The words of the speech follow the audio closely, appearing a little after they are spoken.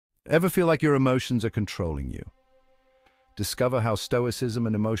Ever feel like your emotions are controlling you? Discover how Stoicism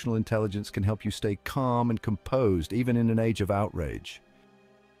and emotional intelligence can help you stay calm and composed, even in an age of outrage.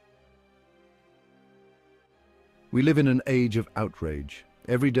 We live in an age of outrage.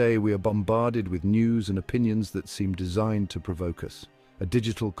 Every day we are bombarded with news and opinions that seem designed to provoke us. A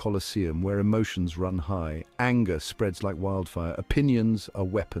digital coliseum where emotions run high, anger spreads like wildfire, opinions are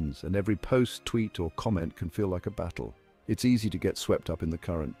weapons, and every post, tweet, or comment can feel like a battle. It's easy to get swept up in the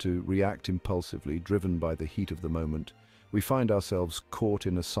current, to react impulsively, driven by the heat of the moment. We find ourselves caught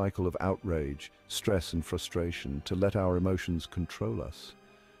in a cycle of outrage, stress, and frustration, to let our emotions control us.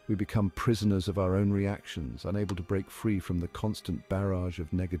 We become prisoners of our own reactions, unable to break free from the constant barrage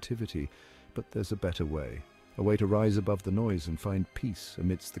of negativity. But there's a better way. A way to rise above the noise and find peace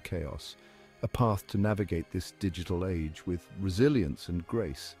amidst the chaos. A path to navigate this digital age with resilience and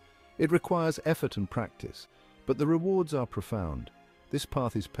grace. It requires effort and practice, but the rewards are profound. This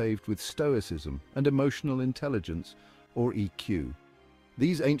path is paved with Stoicism and emotional intelligence, or EQ.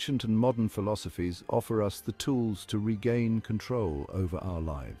 These ancient and modern philosophies offer us the tools to regain control over our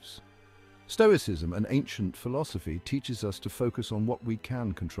lives. Stoicism, an ancient philosophy, teaches us to focus on what we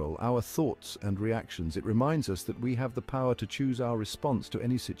can control, our thoughts and reactions. It reminds us that we have the power to choose our response to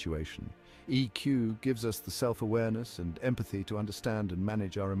any situation. EQ gives us the self-awareness and empathy to understand and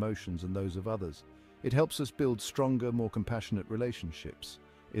manage our emotions and those of others. It helps us build stronger, more compassionate relationships.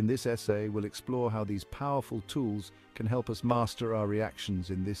 In this essay, we'll explore how these powerful tools can help us master our reactions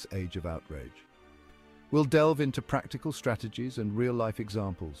in this age of outrage. We'll delve into practical strategies and real-life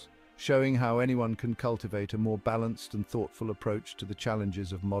examples, showing how anyone can cultivate a more balanced and thoughtful approach to the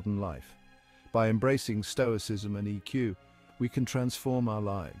challenges of modern life. By embracing Stoicism and EQ, we can transform our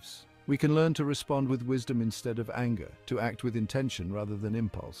lives. We can learn to respond with wisdom instead of anger, to act with intention rather than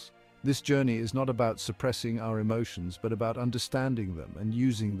impulse. This journey is not about suppressing our emotions, but about understanding them and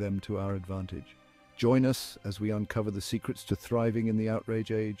using them to our advantage. Join us as we uncover the secrets to thriving in the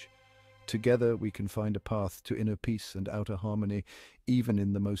outrage age. Together we can find a path to inner peace and outer harmony, even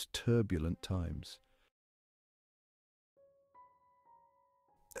in the most turbulent times.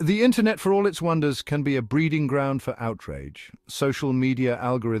 The internet, for all its wonders, can be a breeding ground for outrage. Social media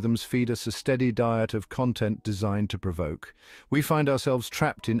algorithms feed us a steady diet of content designed to provoke. We find ourselves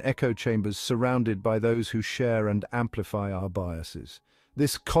trapped in echo chambers surrounded by those who share and amplify our biases.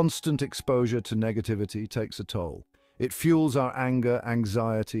 This constant exposure to negativity takes a toll. It fuels our anger,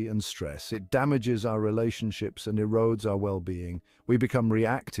 anxiety, and stress. It damages our relationships and erodes our well-being. We become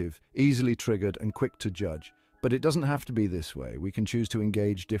reactive, easily triggered, and quick to judge. But it doesn't have to be this way. We can choose to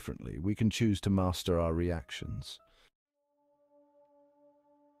engage differently. We can choose to master our reactions.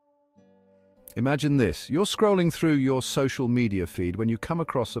 Imagine this. You're scrolling through your social media feed when you come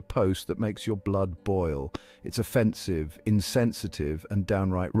across a post that makes your blood boil. It's offensive, insensitive, and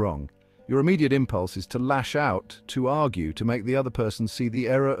downright wrong. Your immediate impulse is to lash out, to argue, to make the other person see the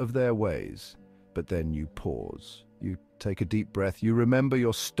error of their ways. But then you pause. You take a deep breath. You remember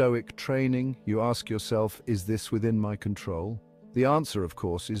your Stoic training. You ask yourself, is this within my control? The answer, of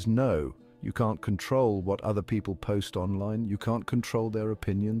course, is no. You can't control what other people post online. You can't control their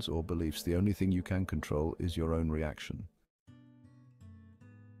opinions or beliefs. The only thing you can control is your own reaction.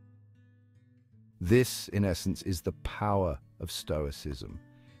 This, in essence, is the power of Stoicism.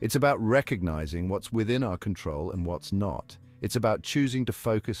 It's about recognizing what's within our control and what's not. It's about choosing to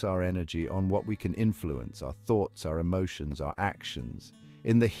focus our energy on what we can influence, our thoughts, our emotions, our actions.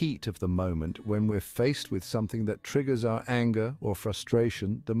 In the heat of the moment, when we're faced with something that triggers our anger or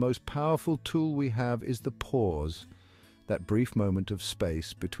frustration, the most powerful tool we have is the pause, that brief moment of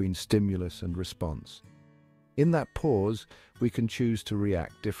space between stimulus and response. In that pause, we can choose to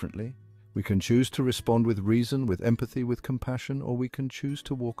react differently. We can choose to respond with reason, with empathy, with compassion, or we can choose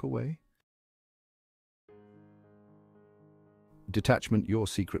to walk away. Detachment, your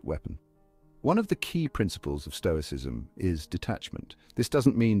secret weapon. One of the key principles of Stoicism is detachment. This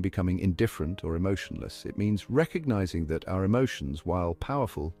doesn't mean becoming indifferent or emotionless. It means recognizing that our emotions, while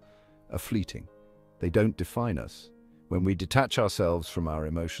powerful, are fleeting. They don't define us. When we detach ourselves from our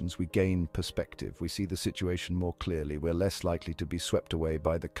emotions, we gain perspective. We see the situation more clearly. We're less likely to be swept away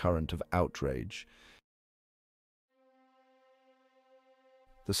by the current of outrage.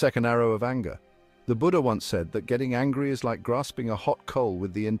 The second arrow of anger. The Buddha once said that getting angry is like grasping a hot coal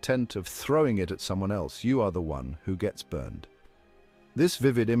with the intent of throwing it at someone else. You are the one who gets burned. This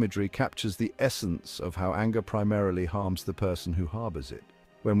vivid imagery captures the essence of how anger primarily harms the person who harbors it.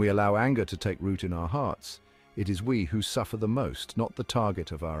 When we allow anger to take root in our hearts, it is we who suffer the most, not the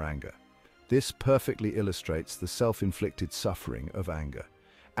target of our anger. This perfectly illustrates the self-inflicted suffering of anger.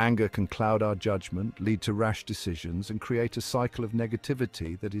 Anger can cloud our judgment, lead to rash decisions, and create a cycle of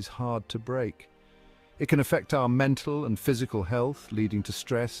negativity that is hard to break. It can affect our mental and physical health, leading to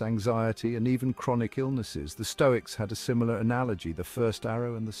stress, anxiety, and even chronic illnesses. The Stoics had a similar analogy, the first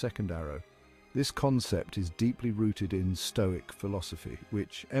arrow and the second arrow. This concept is deeply rooted in Stoic philosophy,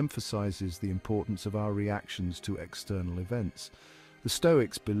 which emphasizes the importance of our reactions to external events. The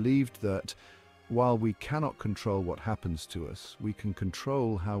Stoics believed that while we cannot control what happens to us, we can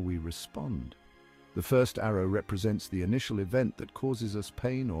control how we respond. The first arrow represents the initial event that causes us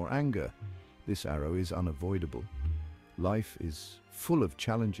pain or anger. This arrow is unavoidable. Life is full of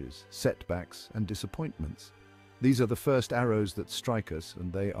challenges, setbacks, and disappointments. These are the first arrows that strike us,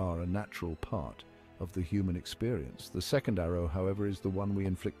 and they are a natural part of the human experience. The second arrow, however, is the one we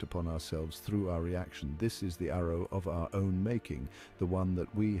inflict upon ourselves through our reaction. This is the arrow of our own making, the one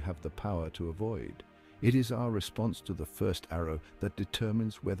that we have the power to avoid. It is our response to the first arrow that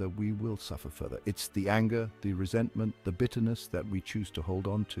determines whether we will suffer further. It's the anger, the resentment, the bitterness that we choose to hold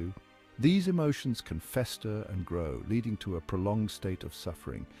on to. These emotions can fester and grow, leading to a prolonged state of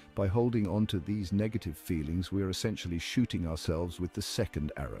suffering. By holding on to these negative feelings, we are essentially shooting ourselves with the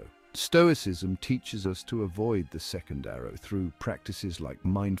second arrow. Stoicism teaches us to avoid the second arrow. Through practices like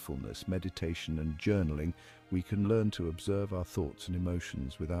mindfulness, meditation, and journaling, we can learn to observe our thoughts and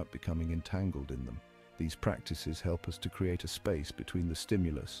emotions without becoming entangled in them. These practices help us to create a space between the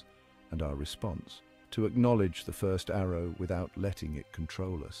stimulus and our response, to acknowledge the first arrow without letting it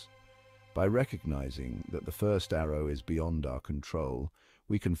control us. By recognizing that the first arrow is beyond our control,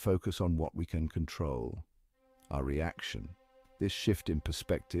 we can focus on what we can control, our reaction. This shift in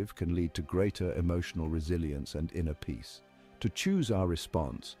perspective can lead to greater emotional resilience and inner peace, to choose our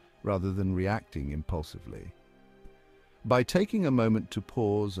response rather than reacting impulsively. By taking a moment to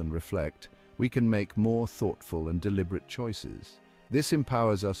pause and reflect, we can make more thoughtful and deliberate choices. This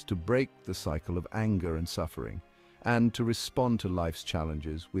empowers us to break the cycle of anger and suffering, and to respond to life's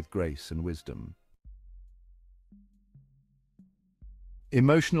challenges with grace and wisdom.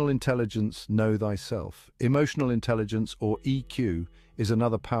 Emotional intelligence, know thyself. Emotional intelligence, or EQ, is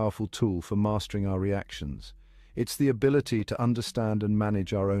another powerful tool for mastering our reactions. It's the ability to understand and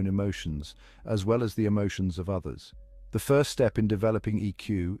manage our own emotions, as well as the emotions of others. The first step in developing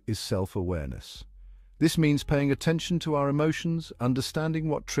EQ is self-awareness. This means paying attention to our emotions, understanding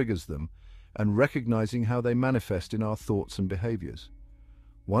what triggers them, and recognizing how they manifest in our thoughts and behaviors.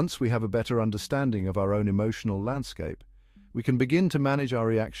 Once we have a better understanding of our own emotional landscape, we can begin to manage our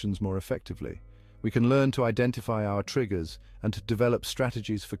reactions more effectively. We can learn to identify our triggers and to develop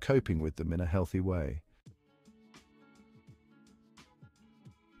strategies for coping with them in a healthy way.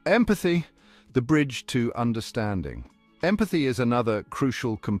 Empathy, the bridge to understanding. Empathy is another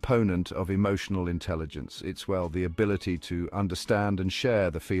crucial component of emotional intelligence. It's, the ability to understand and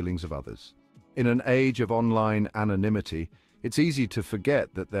share the feelings of others. In an age of online anonymity, it's easy to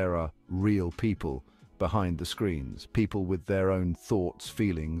forget that there are real people behind the screens, people with their own thoughts,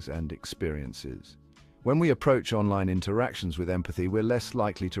 feelings, and experiences. When we approach online interactions with empathy, we're less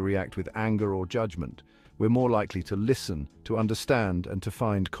likely to react with anger or judgment. We're more likely to listen, to understand, and to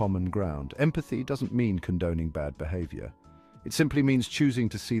find common ground. Empathy doesn't mean condoning bad behavior. It simply means choosing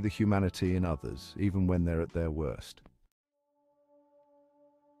to see the humanity in others, even when they're at their worst.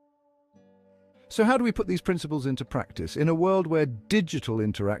 So how do we put these principles into practice? In a world where digital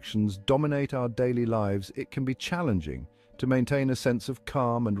interactions dominate our daily lives, it can be challenging to maintain a sense of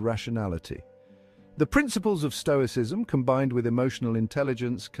calm and rationality. The principles of Stoicism, combined with emotional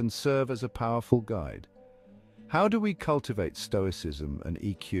intelligence, can serve as a powerful guide. How do we cultivate Stoicism and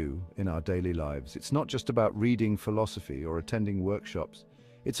EQ in our daily lives? It's not just about reading philosophy or attending workshops.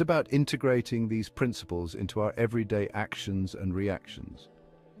 It's about integrating these principles into our everyday actions and reactions.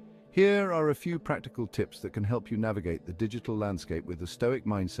 Here are a few practical tips that can help you navigate the digital landscape with a Stoic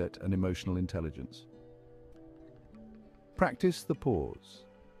mindset and emotional intelligence. Practice the pause.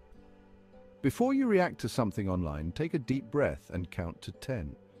 Before you react to something online, take a deep breath and count to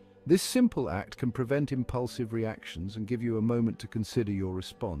 10. This simple act can prevent impulsive reactions and give you a moment to consider your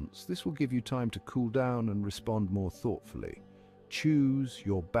response. This will give you time to cool down and respond more thoughtfully. Choose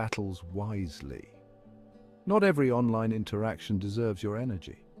your battles wisely. Not every online interaction deserves your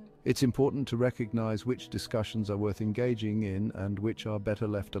energy. It's important to recognize which discussions are worth engaging in and which are better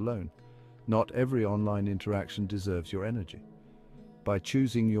left alone. Not every online interaction deserves your energy. By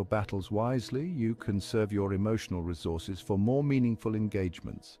choosing your battles wisely, you can conserve your emotional resources for more meaningful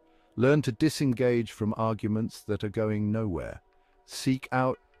engagements. Learn to disengage from arguments that are going nowhere. Seek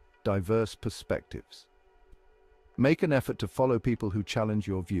out diverse perspectives. Make an effort to follow people who challenge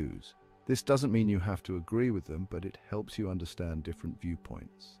your views. This doesn't mean you have to agree with them, but it helps you understand different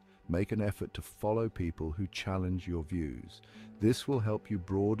viewpoints. Make an effort to follow people who challenge your views. This will help you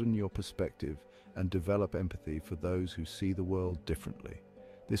broaden your perspective and develop empathy for those who see the world differently.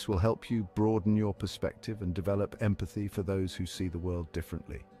 This will help you broaden your perspective and develop empathy for those who see the world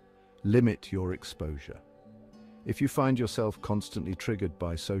differently. Limit your exposure. If you find yourself constantly triggered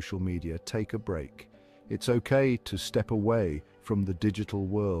by social media, take a break. It's okay to step away from the digital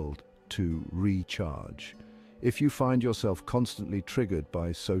world to recharge. If you find yourself constantly triggered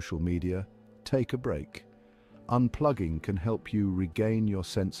by social media, take a break. Unplugging can help you regain your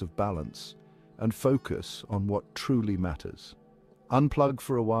sense of balance and focus on what truly matters. Unplug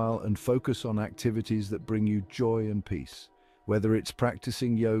for a while and focus on activities that bring you joy and peace. Whether it's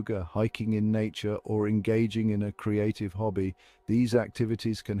practicing yoga, hiking in nature, or engaging in a creative hobby, these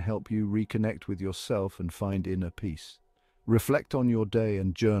activities can help you reconnect with yourself and find inner peace. Reflect on your day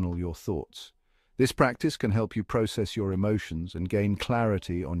and journal your thoughts. This practice can help you process your emotions and gain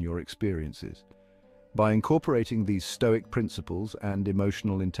clarity on your experiences. By incorporating these Stoic principles and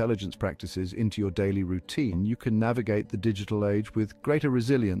emotional intelligence practices into your daily routine, you can navigate the digital age with greater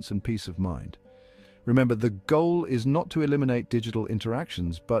resilience and peace of mind. Remember, the goal is not to eliminate digital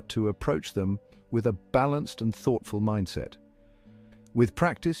interactions, but to approach them with a balanced and thoughtful mindset. With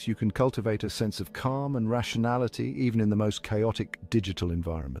practice, you can cultivate a sense of calm and rationality even in the most chaotic digital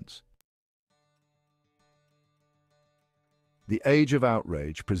environments. The age of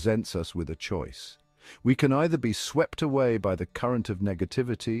outrage presents us with a choice. We can either be swept away by the current of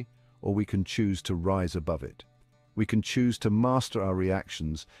negativity, or we can choose to rise above it. We can choose to master our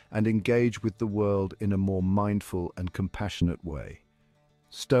reactions and engage with the world in a more mindful and compassionate way.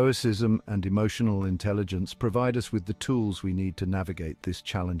 Stoicism and emotional intelligence provide us with the tools we need to navigate this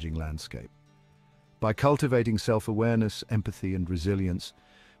challenging landscape. By cultivating self-awareness, empathy, and resilience,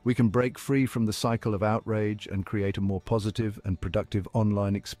 we can break free from the cycle of outrage and create a more positive and productive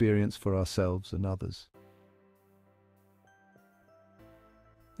online experience for ourselves and others.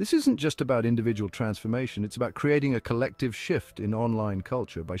 This isn't just about individual transformation, it's about creating a collective shift in online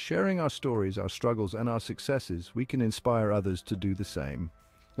culture. By sharing our stories, our struggles, and our successes, we can inspire others to do the same.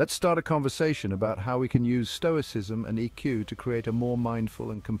 Let's start a conversation about how we can use Stoicism and EQ to create a more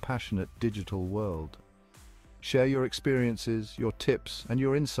mindful and compassionate digital world. Share your experiences, your tips, and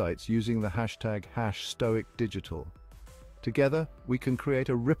your insights using the hashtag #StoicDigital. Together, we can create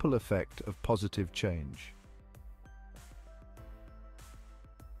a ripple effect of positive change.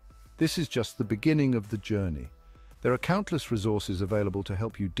 This is just the beginning of the journey. There are countless resources available to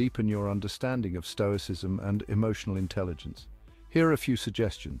help you deepen your understanding of Stoicism and emotional intelligence. Here are a few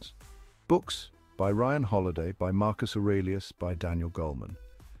suggestions. Books by Ryan Holiday, by Marcus Aurelius, by Daniel Goleman.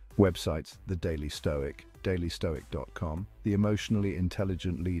 Websites: The Daily Stoic, dailystoic.com, The Emotionally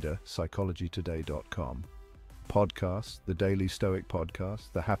Intelligent Leader, psychologytoday.com. Podcasts: The Daily Stoic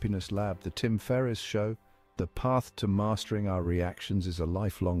Podcast, The Happiness Lab, The Tim Ferriss Show. The path to mastering our reactions is a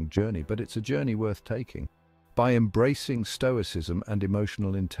lifelong journey, but it's a journey worth taking. By embracing Stoicism and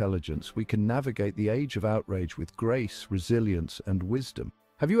emotional intelligence, we can navigate the age of outrage with grace, resilience, and wisdom.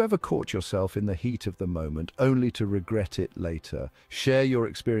 Have you ever caught yourself in the heat of the moment, only to regret it later? Share your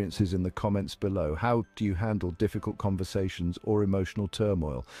experiences in the comments below. How do you handle difficult conversations or emotional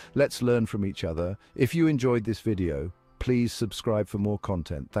turmoil? Let's learn from each other. If you enjoyed this video, please subscribe for more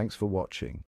content. Thanks for watching.